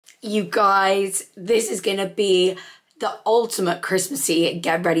You guys, this is gonna be the ultimate Christmassy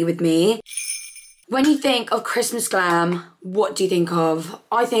get ready with me. When you think of Christmas glam, what do you think of?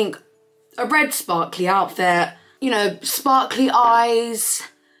 I think a red sparkly outfit, you know, sparkly eyes,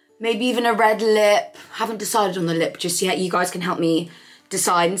 maybe even a red lip. Haven't decided on the lip just yet. You guys can help me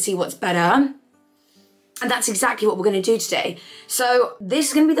decide and see what's better. And that's exactly what we're gonna do today. So this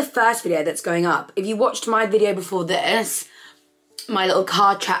is gonna be the first video that's going up. If you watched my video before this, my little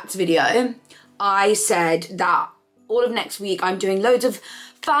car chats video, I said that all of next week I'm doing loads of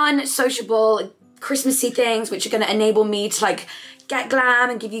fun, sociable, Christmassy things which are gonna enable me to like get glam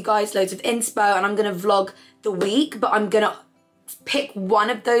and give you guys loads of inspo, and I'm gonna vlog the week, but I'm gonna pick one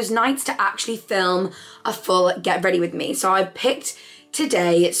of those nights to actually film a full get ready with me. So I picked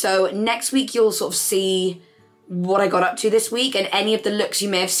today, so next week you'll sort of see what I got up to this week, and any of the looks you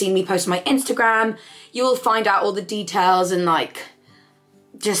may have seen me post on my Instagram, you'll find out all the details and like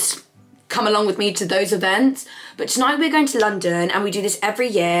just come along with me to those events. But tonight we're going to London, and we do this every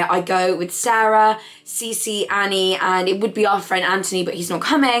year. I go with Sarah, Cece, Annie, and it would be our friend Anthony, but he's not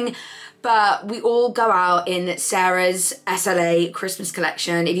coming. But we all go out in Sarah's SLA Christmas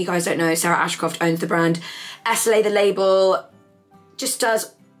collection. If you guys don't know, Sarah Ashcroft owns the brand. SLA, the label, just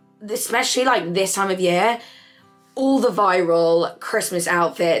does, especially like this time of year, all the viral Christmas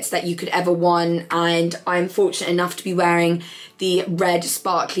outfits that you could ever want. And I'm fortunate enough to be wearing the red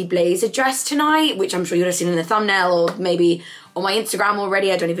sparkly blazer dress tonight, which I'm sure you'll have seen in the thumbnail or maybe on my Instagram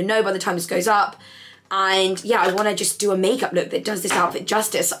already. I don't even know by the time this goes up. And yeah, I want to just do a makeup look that does this outfit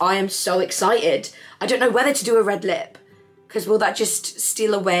justice. I am so excited. I don't know whether to do a red lip, because will that just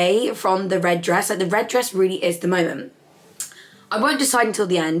steal away from the red dress? Like, the red dress really is the moment. I won't decide until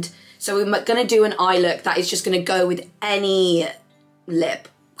the end. So we're gonna do an eye look that is just gonna go with any lip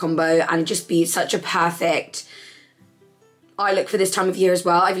combo and just be such a perfect eye look for this time of year as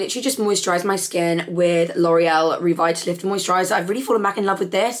well. I've literally just moisturised my skin with L'Oreal Revitalift Moisturiser. I've really fallen back in love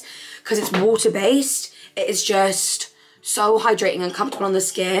with this because it's water-based. It is just so hydrating and comfortable on the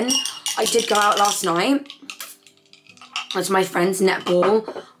skin. I did go out last night. That's my friend's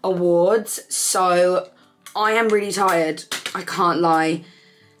netball awards, so I am really tired. I can't lie.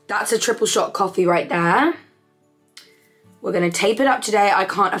 That's a triple shot coffee right there. We're gonna tape it up today. I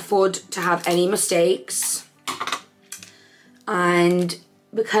can't afford to have any mistakes. And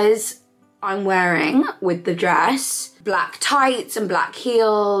because I'm wearing, with the dress, black tights and black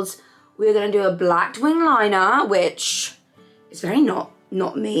heels, we're gonna do a black wing liner, which is very not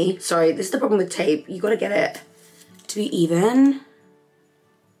me. Sorry, this is the problem with tape. You gotta get it to be even.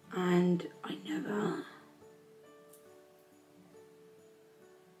 And I never...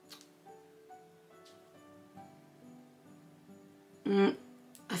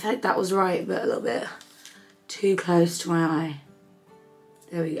 I feel like that was right, but a little bit too close to my eye.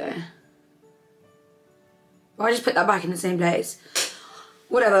 There we go. Well, I just put that back in the same place.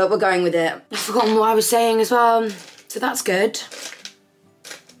 Whatever, we're going with it. I've forgotten what I was saying as well, so that's good.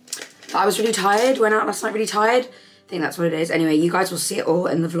 I was really tired, went out last night really tired. I think that's what it is. Anyway, you guys will see it all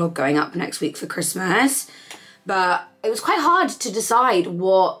in the vlog going up next week for Christmas. But it was quite hard to decide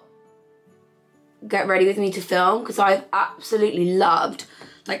what get ready with me to film, because I've absolutely loved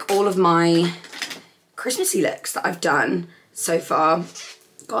like all of my Christmassy looks that I've done so far.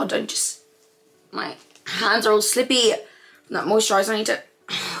 God, don't just, my hands are all slippy from that moisturiser. I need to,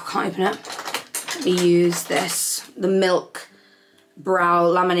 I can't open it. Let me use this, the Milk brow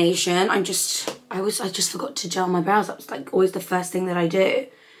lamination. I just forgot to gel my brows. That was like always the first thing that I do.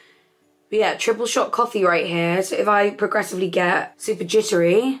 But yeah, triple shot coffee right here. So if I progressively get super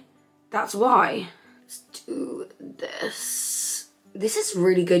jittery, that's why. Let's do this. This is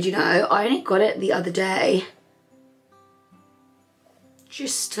really good, you know. I only got it the other day.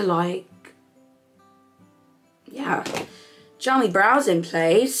 Just to like, yeah, gel my brows in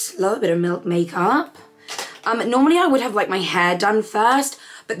place. Love a bit of Milk makeup. Normally I would have like my hair done first,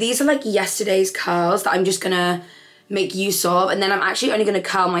 but these are like yesterday's curls that I'm just gonna make use of. And then I'm actually only gonna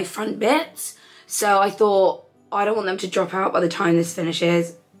curl my front bits. So I thought, I don't want them to drop out by the time this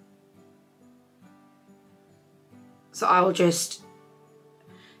finishes. So I will just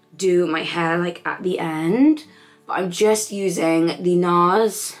do my hair like at the end. But I'm just using the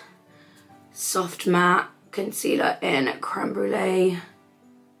NARS Soft Matte Concealer in Creme Brulee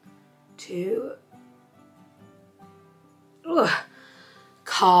to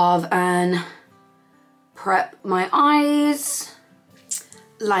carve and prep my eyes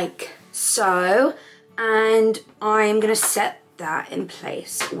like so. And I'm gonna set that in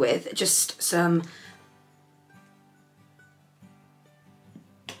place with just some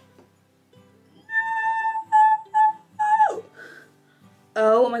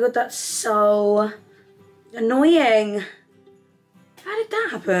Oh my god, that's so annoying. How did that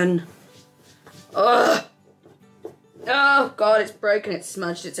happen? Ugh. Oh god, it's broken, it's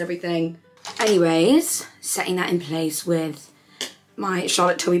smudged, it's everything. Anyways, setting that in place with my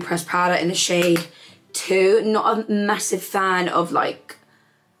Charlotte Tilbury pressed powder in the shade 2. Not a massive fan of like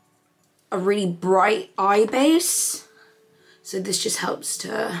a really bright eye base, so this just helps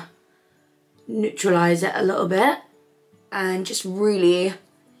to neutralize it a little bit and just really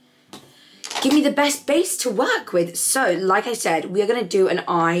give me the best base to work with. So like I said, we are going to do an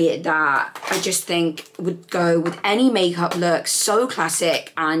eye that I just think would go with any makeup look, so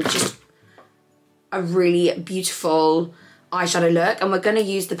classic and just a really beautiful eyeshadow look. And we're going to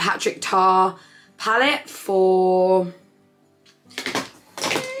use the Patrick Tar palette for,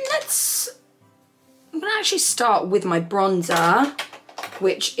 I'm going to actually start with my bronzer,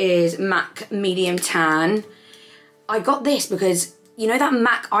 which is MAC Medium Tan. I got this because, you know that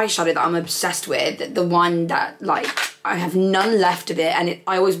MAC eyeshadow that I'm obsessed with, the one that like I have none left of it, and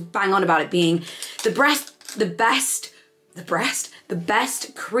I always bang on about it being the best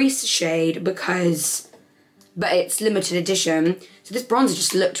crease shade but it's limited edition. So this bronzer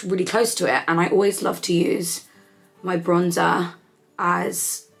just looked really close to it, and I always love to use my bronzer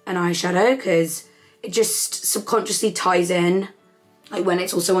as an eyeshadow because it just subconsciously ties in like when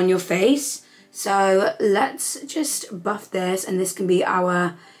it's also on your face. So let's just buff this, and this can be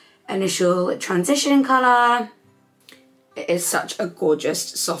our initial transition colour. It is such a gorgeous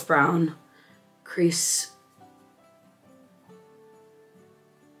soft brown crease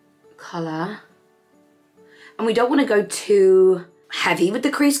colour. And we don't want to go too heavy with the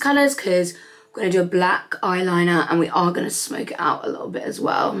crease colours because we're going to do a black eyeliner and we are going to smoke it out a little bit as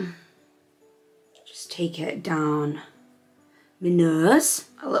well. Just take it down my nose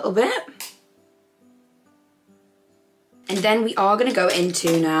a little bit. And then we are going to go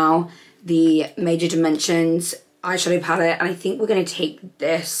into now the Major Dimensions eyeshadow palette, and I think we're going to take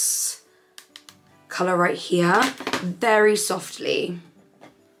this colour right here very softly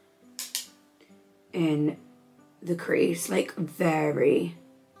in the crease, like very.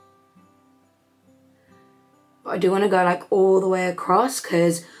 But I do want to go like all the way across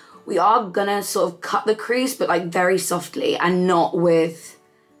because we are going to sort of cut the crease, but like very softly and not with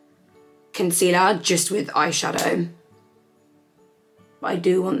concealer, just with eyeshadow. But I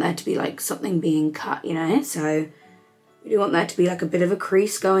do want there to be like something being cut, you know, so we do want there to be like a bit of a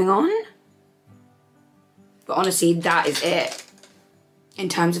crease going on. But honestly, that is it in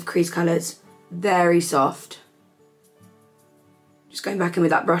terms of crease colours. Very soft. Just going back in with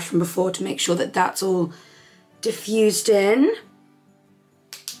that brush from before to make sure that that's all diffused in.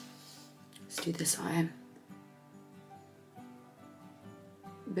 Let's do this eye.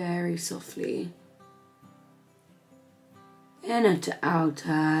 Very softly. Inner to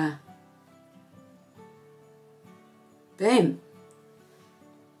outer. Boom.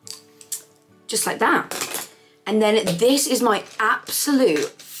 Just like that. And then this is my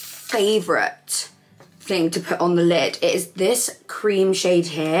absolute favourite thing to put on the lid. It is this cream shade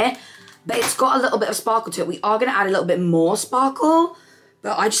here, but it's got a little bit of sparkle to it. We are going to add a little bit more sparkle,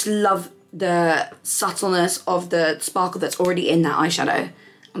 but I just love the subtleness of the sparkle that's already in that eyeshadow.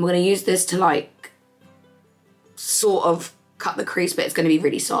 And we're going to use this to like sort of cut the crease, but it's going to be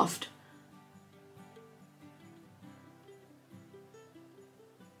really soft.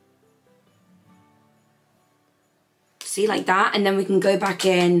 See, like that, and then we can go back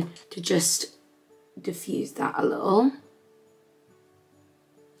in to just diffuse that a little.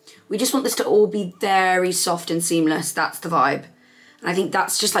 We just want this to all be very soft and seamless. That's the vibe. And I think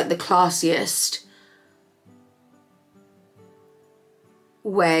that's just like the classiest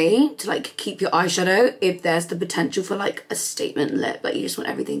way to like keep your eyeshadow if there's the potential for like a statement lip. Like you just want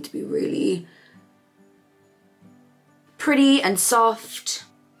everything to be really pretty and soft.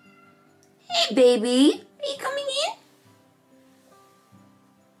 Hey baby, are you coming in?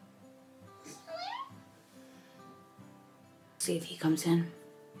 See if he comes in.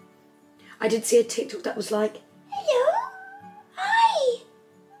 I did see a TikTok that was like, hello, hi,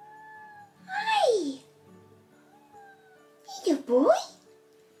 hi, hey boy.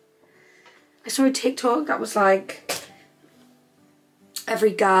 I saw a TikTok that was like, every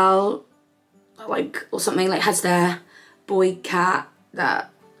girl, like, or something, like has their boy cat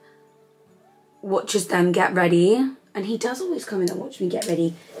that watches them get ready. And he does always come in and watch me get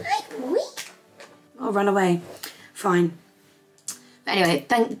ready. Hi boy. I'll run away. Fine. But anyway,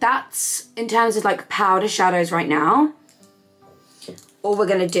 that's in terms of like powder shadows right now. All we're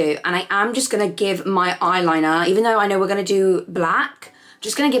gonna do, and I am just gonna give my eyeliner, even though I know we're gonna do black,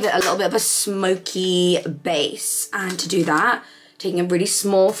 just gonna give it a little bit of a smoky base. And to do that, taking a really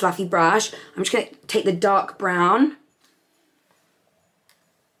small fluffy brush. I'm just going to take the dark brown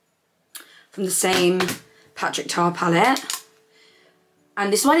from the same Patrick Tar palette.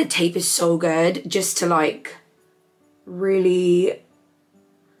 And this is why the tape is so good, just to like really,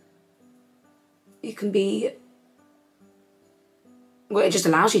 you can be, well, it just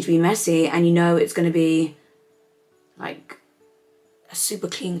allows you to be messy, and you know it's going to be like a super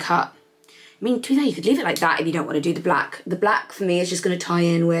clean cut. I mean, to be fair, you could leave it like that if you don't want to do the black. The black for me is just going to tie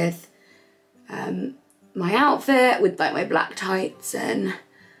in with my outfit, with like my black tights and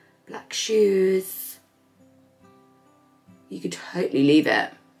black shoes. You could totally leave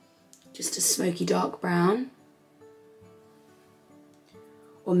it just a smoky dark brown.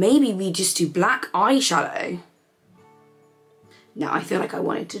 Or maybe we just do black eyeshadow. No, I feel like I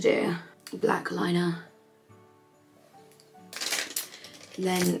wanted to do black liner. And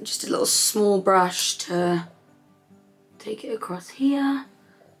then just a little small brush to take it across here.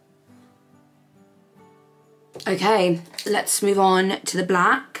 Okay, let's move on to the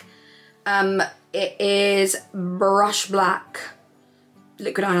black. It is Brush Black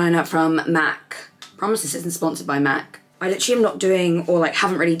liquid eyeliner from MAC. Promise this isn't sponsored by MAC. I literally am not doing, or like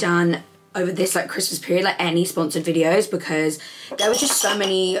haven't really done over this like Christmas period, like any sponsored videos, because there were just so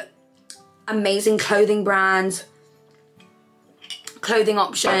many amazing clothing brands, clothing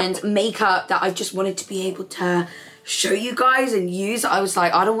options, makeup that I just wanted to be able to show you guys and use. I was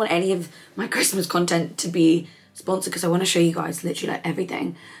like, I don't want any of my Christmas content to be sponsored because I want to show you guys literally like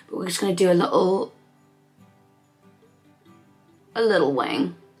everything. But we're just going to do a little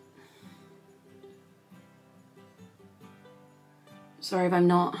wing. Sorry if I'm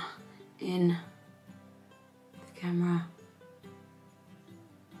not in the camera.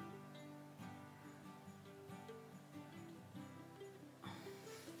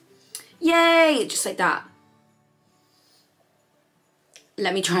 Yay! Just like that.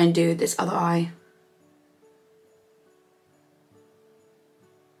 Let me try and do this other eye.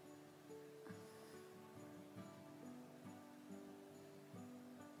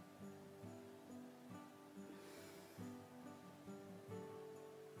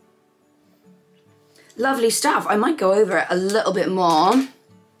 Lovely stuff. I might go over it a little bit more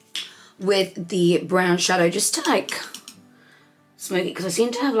with the brown shadow just to like smoke it, because I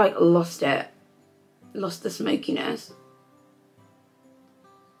seem to have like lost the smokiness.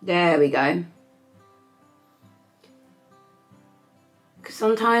 There we go. Because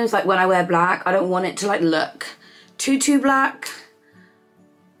sometimes like when I wear black, I don't want it to like look too black.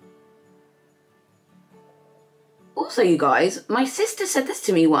 Also, you guys, my sister said this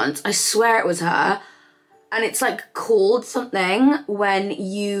to me once. I swear it was her. And it's like called something when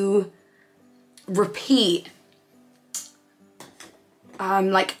you repeat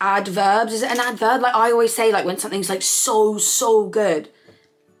like adverbs. Is it an adverb? Like I always say like when something's like so good,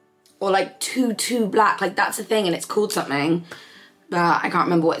 or like too black, like that's a thing and it's called something, but I can't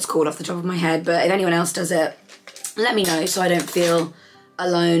remember what it's called off the top of my head. But if anyone else does it, let me know so I don't feel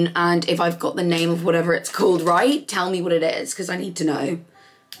alone, and if I've got the name of whatever it's called right, tell me what it is because I need to know.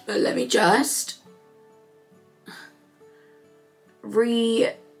 But let me just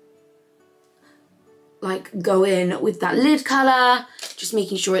go in with that lid colour, just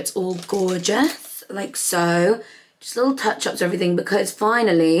making sure it's all gorgeous like so. Just little touch-ups to everything, because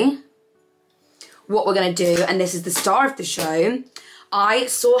finally what we're going to do, and this is the star of the show, I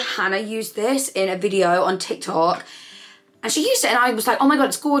saw Hannah use this in a video on TikTok and she used it and I was like, oh my god,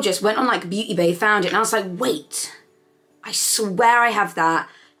 it's gorgeous. Went on like Beauty Bay, found it, and I was like, wait, I swear I have that.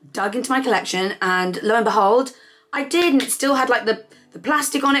 Dug into my collection and lo and behold, I did, and it still had like the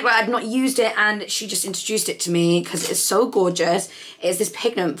plastic on it, but I'd not used it, and she just introduced it to me because it's so gorgeous. It's this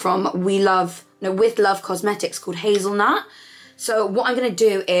pigment from With Love Cosmetics called Hazelnut. So what I'm going to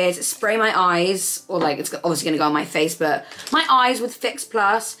do is spray my eyes, or like it's obviously going to go on my face, but my eyes with Fix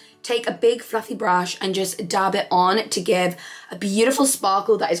Plus, take a big fluffy brush and just dab it on to give a beautiful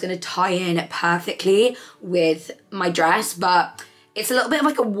sparkle that is going to tie in perfectly with my dress. But it's a little bit of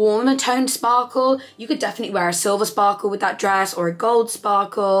like a warmer toned sparkle. You could definitely wear a silver sparkle with that dress or a gold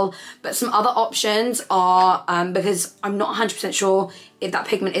sparkle, but some other options are, because I'm not 100% sure if that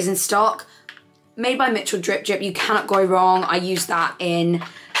pigment is in stock, made by Mitchell Drip Drip. You cannot go wrong. I use that in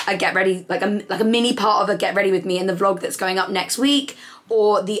a get ready, like a mini part of a get ready with me in the vlog that's going up next week,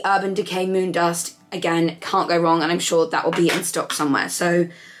 or the Urban Decay Moon Dust. Again, can't go wrong, and I'm sure that will be in stock somewhere. So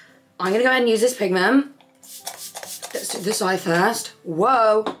I'm gonna go ahead and use this pigment. Let's do this eye first.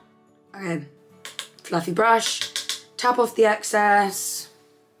 Whoa. Okay. Fluffy brush. Tap off the excess.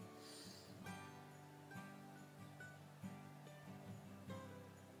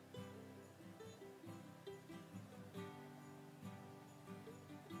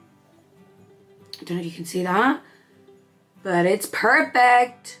 I don't know if you can see that, but it's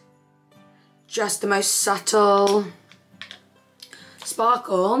perfect. Just the most subtle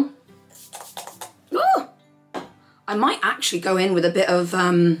sparkle. Ooh! I might actually go in with a bit of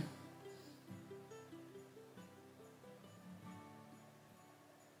hang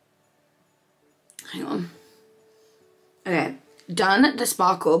on. Okay, done the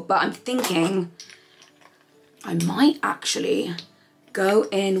sparkle, but I'm thinking I might actually go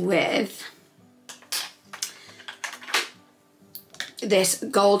in with this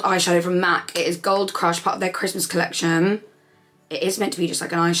gold eyeshadow from MAC. It is Gold Crush, part of their Christmas collection. It is meant to be just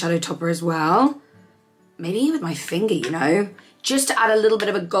like an eyeshadow topper as well. Maybe with my finger, you know, just to add a little bit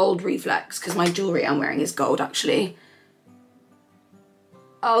of a gold reflex, because my jewellery I'm wearing is gold actually.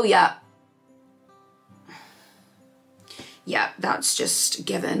 Oh yeah. Yeah, that's just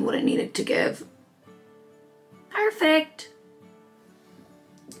given what it needed to give. Perfect.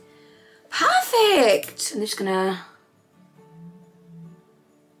 Perfect. I'm just gonna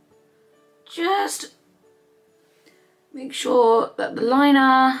just make sure that the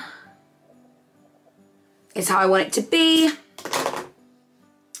liner is how I want it to be.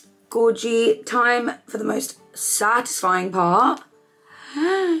 Gorgy. Time for the most satisfying part.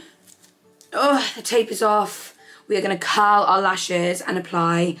 Oh, the tape is off. We are going to curl our lashes and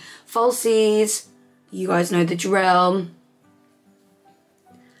apply falsies. You guys know the drill.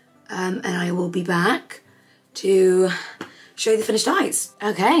 And I will be back to show you the finished eyes.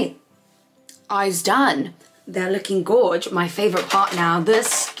 Okay, eyes done. They're looking gorge. My favourite part now, the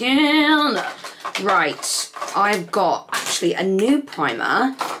skin. Right, I've got actually a new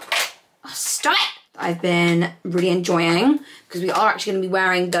primer. Oh, stop it! I've been really enjoying, because we are actually going to be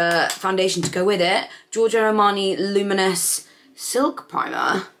wearing the foundation to go with it. Giorgio Armani Luminous Silk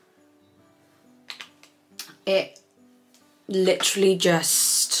Primer. It literally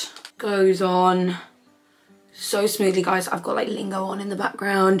just goes on so smoothly, guys. I've got like lingo on in the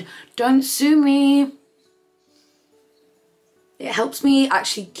background. Don't sue me. It helps me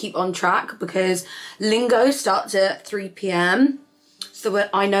actually keep on track, because lingo starts at 3 p.m. so that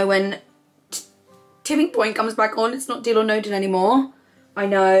I know when tipping point comes back on, it's not Deal or No Deal anymore. I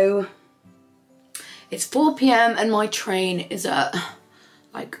know it's 4 p.m. and my train is at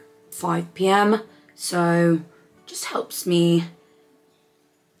like 5 p.m. so just helps me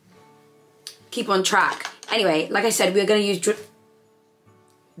keep on track. Anyway, like I said, we're going to use,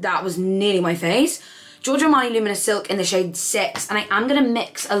 that was nearly my face, Giorgio Armani Luminous Silk in the shade 6, and I am going to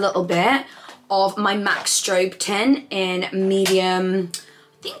mix a little bit of my MAC Strobe Tint in medium.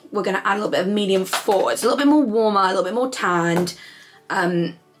 I think we're going to add a little bit of medium 4. It's a little bit more warmer, a little bit more tanned,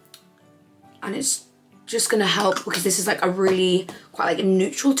 and it's just going to help, because this is like a really quite like a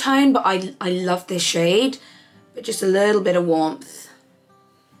neutral tone, but I love this shade, but just a little bit of warmth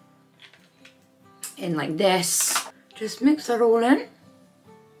in like this. Just mix that all in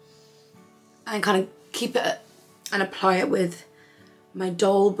and kind of keep it and apply it with my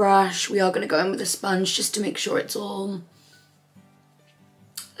doll brush. We are going to go in with a sponge just to make sure it's all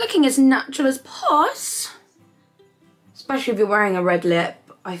looking as natural as possible. Especially if you're wearing a red lip,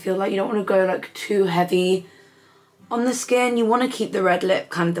 I feel like you don't want to go like too heavy on the skin. You want to keep the red lip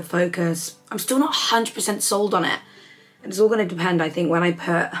kind of the focus. I'm still not 100% sold on it. And it's all going to depend, I think, when I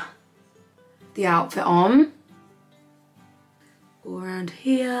put the outfit on. Go around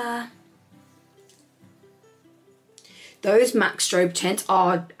here. Those MAC Strobe tints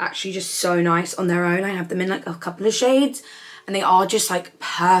are actually just so nice on their own. I have them in like a couple of shades, and they are just like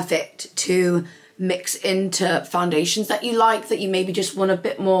perfect to mix into foundations that you like, that you maybe just want a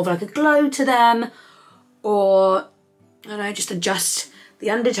bit more of like a glow to them, or I don't know, just adjust the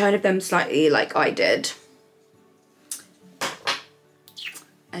undertone of them slightly like I did.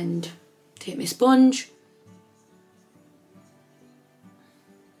 And take my sponge.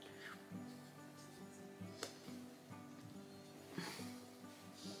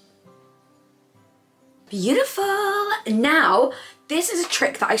 Beautiful. Now, this is a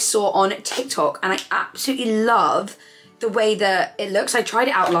trick that I saw on TikTok, and I absolutely love the way that it looks. I tried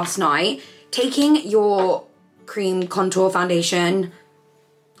it out last night. Taking your cream contour foundation,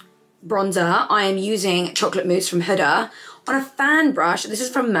 bronzer, I am using Chocolate Mousse from Huda on a fan brush. This is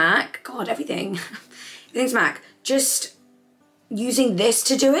from MAC. God, everything. Everything's MAC. Just using this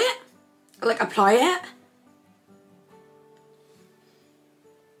to do it, like apply it.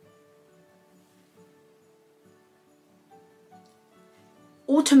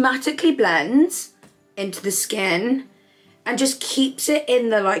 Automatically blends into the skin and just keeps it in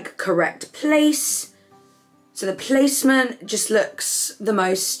the like correct place. So the placement just looks the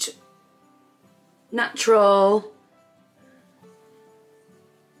most natural.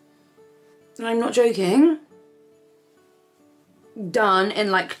 And I'm not joking. Done in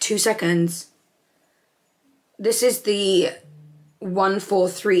like 2 seconds. This is the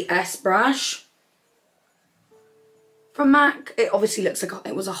 143S brush from MAC. It obviously looks like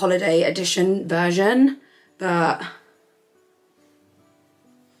it was a holiday edition version, but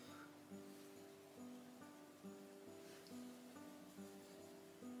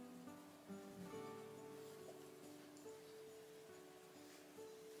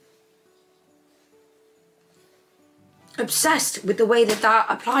obsessed with the way that that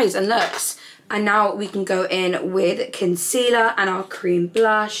applies and looks. And now we can go in with concealer and our cream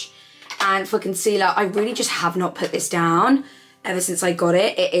blush. And for concealer, I really just have not put this down ever since I got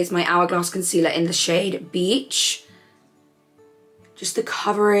it. It is my Hourglass concealer in the shade Beach. Just the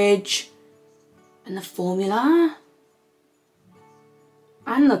coverage and the formula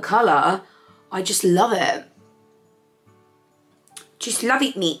and the colour, I just love it. Just love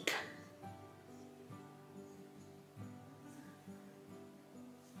it, Meek.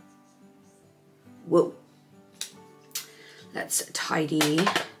 Whoa. Let's tidy.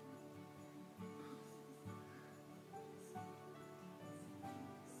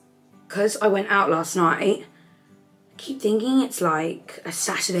 Because I went out last night, I keep thinking it's like a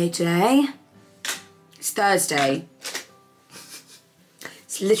Saturday today. It's Thursday.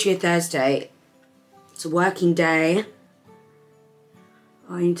 It's literally a Thursday. It's a working day.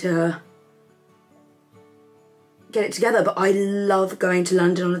 I need to get it together, but I love going to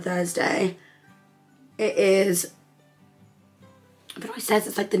London on a Thursday. It is, but it says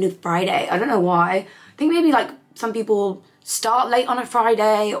it's like the new Friday. I don't know why. I think maybe like some people start late on a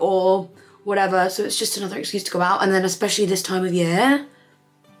Friday or whatever, so it's just another excuse to go out. And then especially this time of year,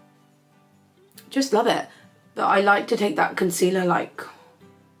 just love it. But I like to take that concealer like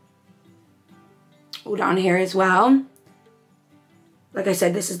all down here as well. Like I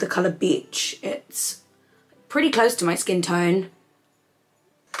said, this is the colour Beach. It's pretty close to my skin tone.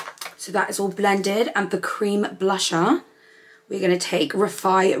 So that is all blended. And for cream blusher, we're going to take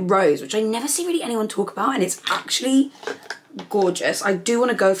Refi Rose, which I never see really anyone talk about, and it's actually gorgeous. I do want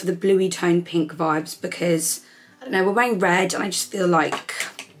to go for the bluey tone pink vibes because, I don't know, we're wearing red and I just feel like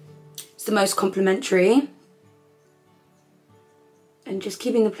it's the most complimentary. And just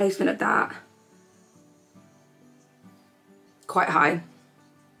keeping the placement of that quite high.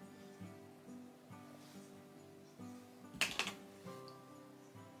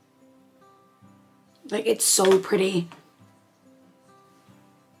 Like, it's so pretty.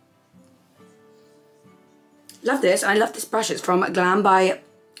 Love this. I love this brush. It's from Glam by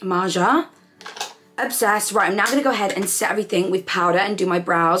Marja. Obsessed. Right, I'm now going to go ahead and set everything with powder and do my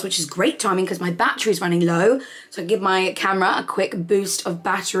brows, which is great timing because my battery is running low. So I give my camera a quick boost of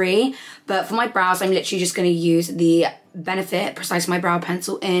battery. But for my brows, I'm literally just going to use the Benefit Precise My Brow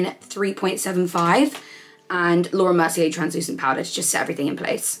Pencil in 3.75. And Laura Mercier translucent powder to just set everything in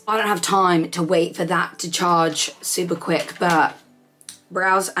place. I don't have time to wait for that to charge super quick, but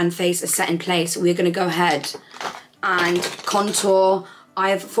brows and face are set in place. We're gonna go ahead and contour.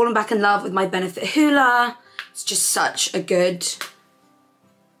 I have fallen back in love with my Benefit Hoola. It's just such a good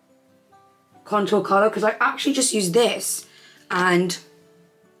contour color because I actually just use this and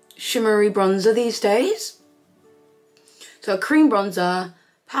shimmery bronzer these days. So a cream bronzer,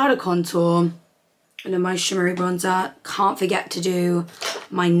 powder contour, and then my shimmery bronzer. Can't forget to do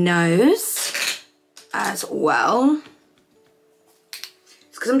my nose as well.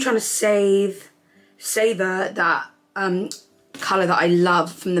 It's because I'm trying to savor that colour that I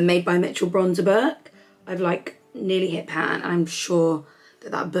love from the Made by Mitchell bronzer book. I've like nearly hit pan and I'm sure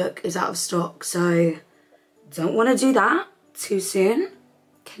that that book is out of stock, so don't want to do that too soon.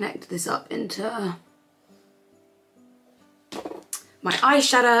 Connect this up into my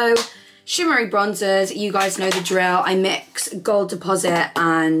eyeshadow. Shimmery bronzers, you guys know the drill. I mix Gold Deposit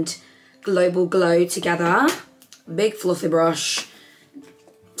and Global Glow together. Big fluffy brush.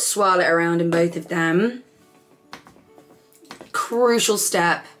 Swirl it around in both of them. Crucial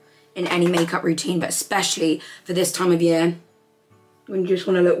step in any makeup routine, but especially for this time of year, when you just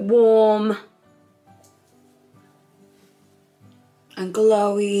want to look warm and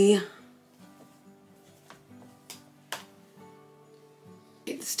glowy.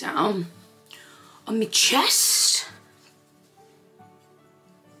 Get this down on my chest.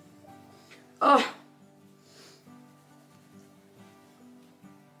 Oh.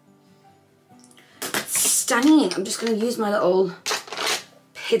 Stunning. I'm just going to use my little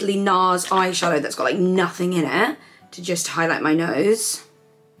Piddly NARS eyeshadow that's got like nothing in it to just highlight my nose.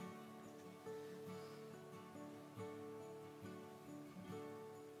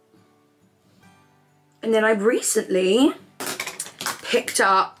 And then I've recently picked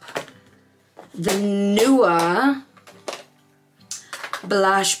up the newer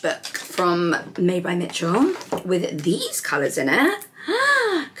blush book from Made by Mitchell with these colours in it,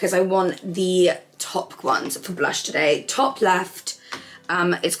 because I want the top ones for blush today. Top left,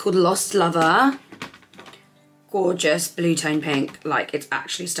 it's called Lost Lover. Gorgeous blue tone pink, like it's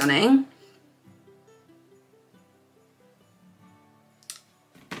actually stunning.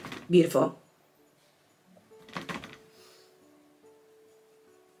 Beautiful.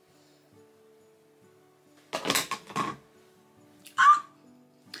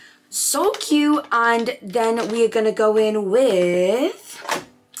 So cute. And then we are gonna go in with,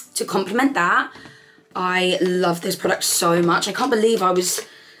 to complement that, I love this product so much. I can't believe I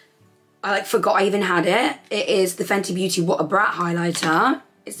like forgot I even had it. It is the Fenty Beauty What a Brat highlighter.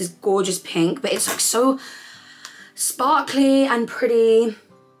 It's this gorgeous pink, but it's like so sparkly and pretty.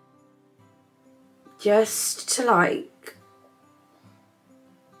 Just to like,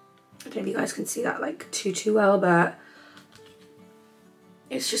 I don't know if you guys can see that like too well, but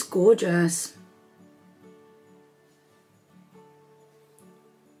it's just gorgeous.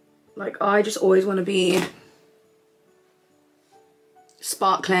 Like I just always want to be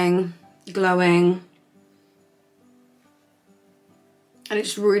sparkling, glowing, and it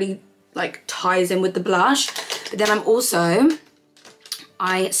just really like ties in with the blush. But then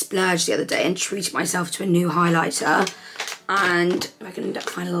I splurged the other day and treated myself to a new highlighter, and if I can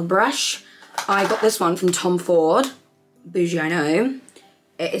find a little brush, I got this one from Tom Ford. Bougie, I know.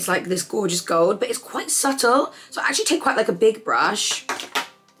 It's like this gorgeous gold, but it's quite subtle, so I actually take quite like a big brush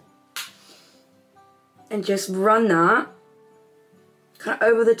and just run that kind of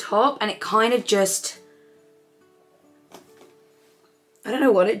over the top, and it kind of just, I don't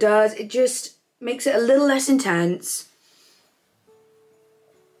know what it does, it just makes it a little less intense.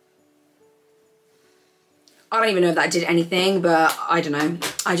 I don't even know if that did anything, but I don't know.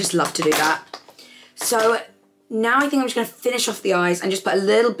 I just love to do that. So now I think I'm just gonna finish off the eyes and just put a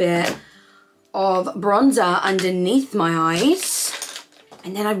little bit of bronzer underneath my eyes.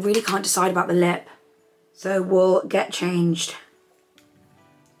 And then I really can't decide about the lip. So we'll get changed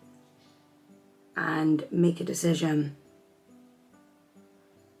and make a decision.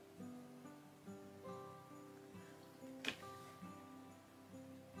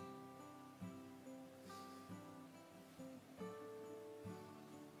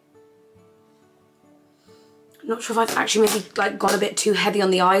 Not sure if I've actually maybe like got a bit too heavy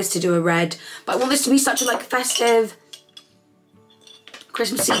on the eyes to do a red, but I want this to be such a like festive,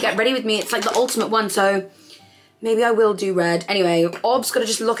 Christmassy, get ready with me. It's like the ultimate one, so maybe I will do red. Anyway, Ob's gotta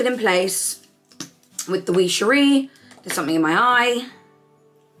just lock it in place with the wee Cherie. There's something in my eye.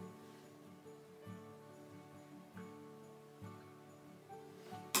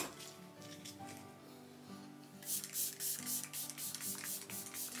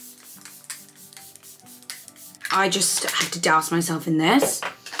 I just have to douse myself in this.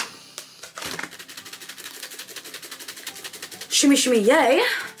 Shimmy, shimmy, yay.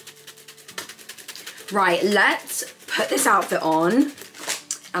 Right, let's put this outfit on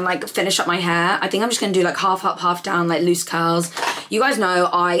and like finish up my hair. I think I'm just gonna do like half up, half down, like loose curls. You guys know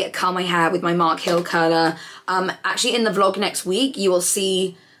I curl my hair with my Mark Hill curler. Actually in the vlog next week, you will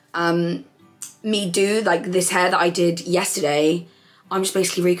see me do like this hair that I did yesterday. I'm just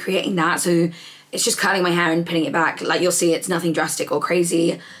basically recreating that. So it's just curling my hair and pinning it back. Like you'll see, it's nothing drastic or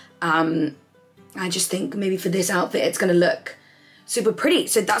crazy. I just think maybe for this outfit, it's gonna look super pretty.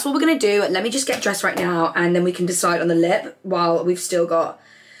 So that's what we're gonna do. Let me just get dressed right now and then we can decide on the lip while we've still got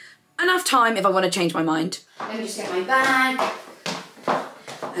enough time if I wanna change my mind. Let me just get my bag.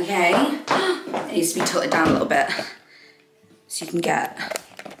 Okay, it needs to be tilted down a little bit so you can get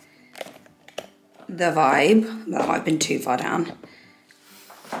the vibe. That might have been too far down.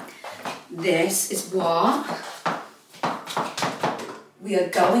 This is what we are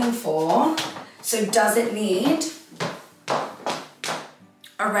going for. So does it need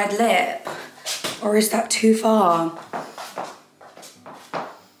a red lip or is that too far?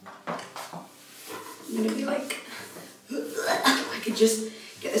 I'm gonna be like, I could just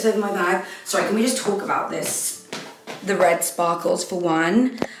get this over my bag. Sorry, can we just talk about this? The red sparkles for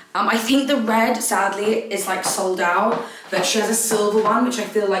one. I think the red, sadly, is like sold out, but she has a silver one, which I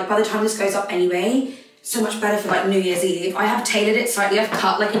feel like by the time this goes up anyway, so much better for like New Year's Eve. I have tailored it slightly, I've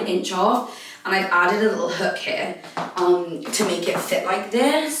cut like an inch off, and I've added a little hook here to make it fit like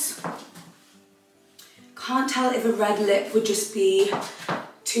this. Can't tell if a red lip would just be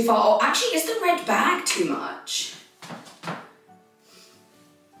too far. Oh, actually, is the red bag too much?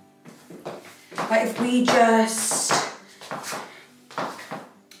 Like if we just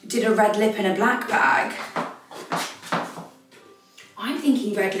did a red lip in a black bag, I'm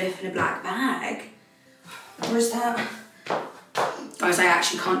thinking red lip in a black bag. Or is that? Guys, I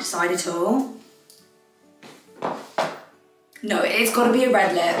actually can't decide at all. No, it's got to be a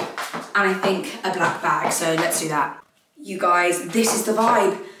red lip and I think a black bag, so let's do that. You guys, this is the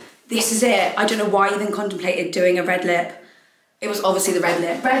vibe. This is it. I don't know why I even contemplated doing a red lip. It was obviously the red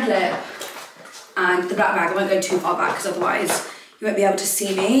lip. Red lip and the black bag. I won't go too far back because otherwise you won't be able to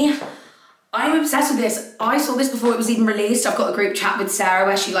see me. I'm obsessed with this. I saw this before it was even released. I've got a group chat with Sarah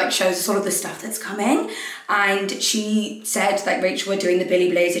where she like shows us all of the stuff that's coming. And she said like Rachel, we're doing the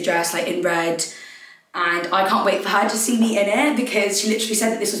Billy Blazer dress like in red. And I can't wait for her to see me in it because she literally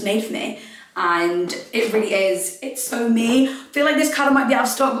said that this was made for me. And it really is. It's so me. I feel like this colour might be out of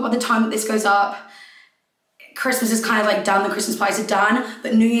stock, but by the time that this goes up, Christmas is kind of like done, the Christmas parties are done,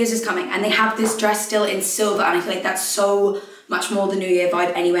 but New Year's is coming and they have this dress still in silver and I feel like that's so much more the New Year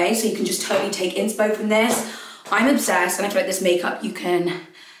vibe anyway, so you can just totally take inspo from this. I'm obsessed and I feel like this makeup, you can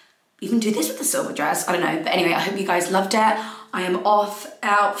even do this with the silver dress, I don't know. But anyway, I hope you guys loved it. I am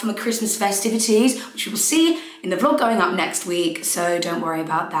out from the Christmas festivities, which you will see in the vlog going up next week, so don't worry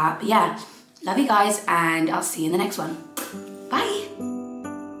about that. But yeah, love you guys and I'll see you in the next one.